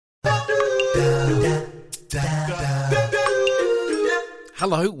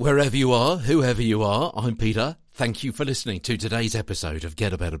Hello, wherever you are, whoever you are, I'm Peter. Thank you for listening to today's episode of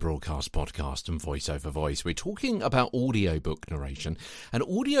Get a Better Broadcast Podcast and Voice Over Voice. We're talking about audiobook narration and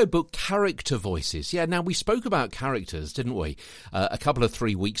audiobook character voices. Yeah, now we spoke about characters, didn't we? A couple of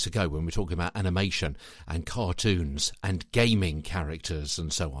 3 weeks ago when we were talking about animation and cartoons and gaming characters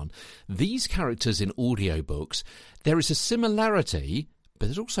and so on. These characters in audiobooks, there is a similarity, but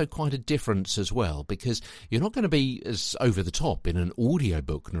there's also quite a difference as well, because you're not going to be as over the top in an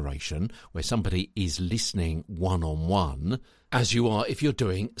audiobook narration where somebody is listening one-on-one as you are if you're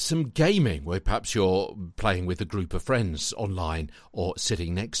doing some gaming, where perhaps you're playing with a group of friends online or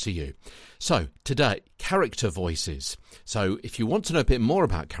sitting next to you. So today, character voices. So if you want to know a bit more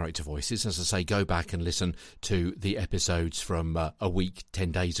about character voices, as I say, go back and listen to the episodes from a week,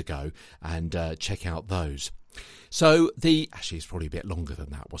 10 days ago, and check out those. So actually it's probably a bit longer than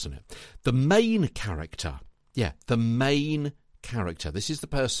that, wasn't it? The main character. Yeah, the main character. This is the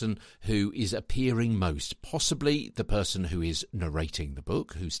person who is appearing most, possibly the person who is narrating the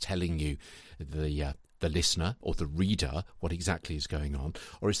book, who's telling you, the listener or the reader, what exactly is going on,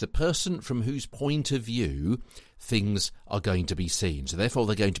 or is the person from whose point of view things are going to be seen. So therefore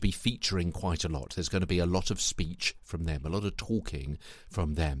they're going to be featuring quite a lot. There's going to be a lot of speech from them, a lot of talking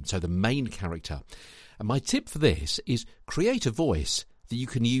from them. So the main character. And my tip for this is create a voice that you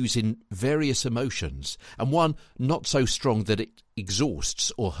can use in various emotions, and one not so strong that it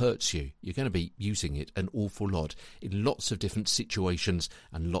exhausts or hurts you. You're going to be using it an awful lot in lots of different situations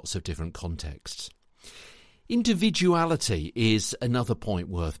and lots of different contexts. Individuality is another point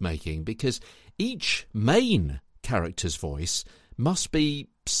worth making, because each main character's voice must be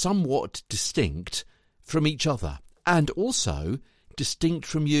somewhat distinct from each other, and also distinct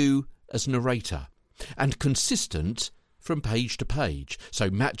from you as narrator, and consistent from page to page,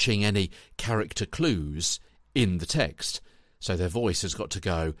 so matching any character clues in the text. So their voice has got to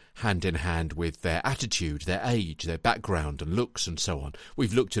go hand in hand with their attitude, their age, their background and looks and so on.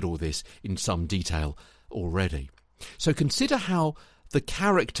 We've looked at all this in some detail already. So consider how the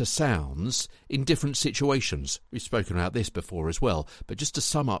character sounds in different situations. We've spoken about this before as well, but just to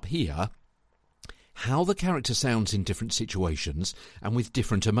sum up here, how the character sounds in different situations and with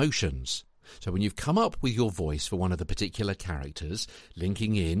different emotions. So when you've come up with your voice for one of the particular characters,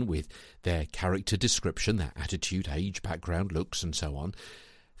 linking in with their character description, their attitude, age, background, looks and so on,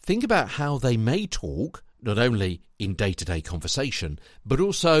 think about how they may talk, not only in day-to-day conversation, but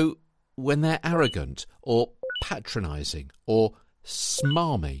also when they're arrogant or patronising or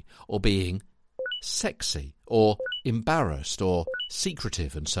smarmy or being sexy or embarrassed or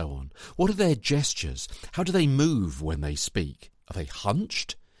secretive and so on. What are their gestures? How do they move when they speak? Are they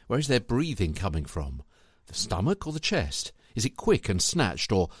hunched? Where is their breathing coming from? The stomach or the chest? Is it quick and snatched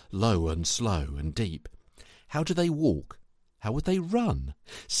or low and slow and deep? How do they walk? How would they run?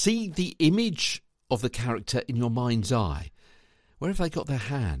 See the image of the character in your mind's eye. Where have they got their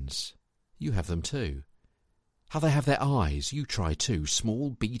hands? You have them too. How they have their eyes, you try too. Small,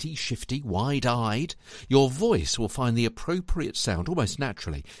 beady, shifty, wide-eyed. Your voice will find the appropriate sound almost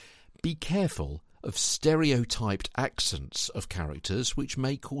naturally. Be careful of stereotyped accents of characters which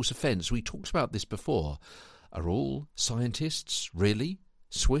may cause offence. We talked about this before. Are all scientists really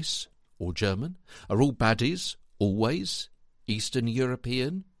Swiss or German? Are all baddies always Eastern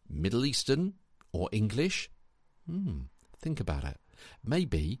European, Middle Eastern or English? Think about it.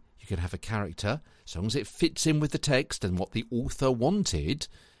 Maybe you can have a character, as long as it fits in with the text and what the author wanted,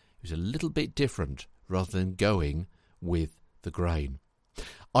 who's a little bit different rather than going with the grain.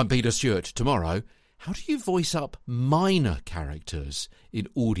 I'm Peter Stewart. Tomorrow, how do you voice up minor characters in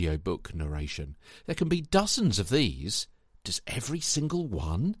audiobook narration? There can be dozens of these. Does every single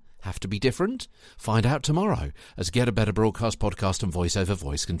one have to be different? Find out tomorrow as Get a Better Broadcast Podcast and Voice Over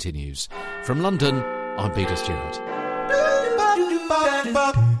Voice continues. From London, I'm Peter Stewart.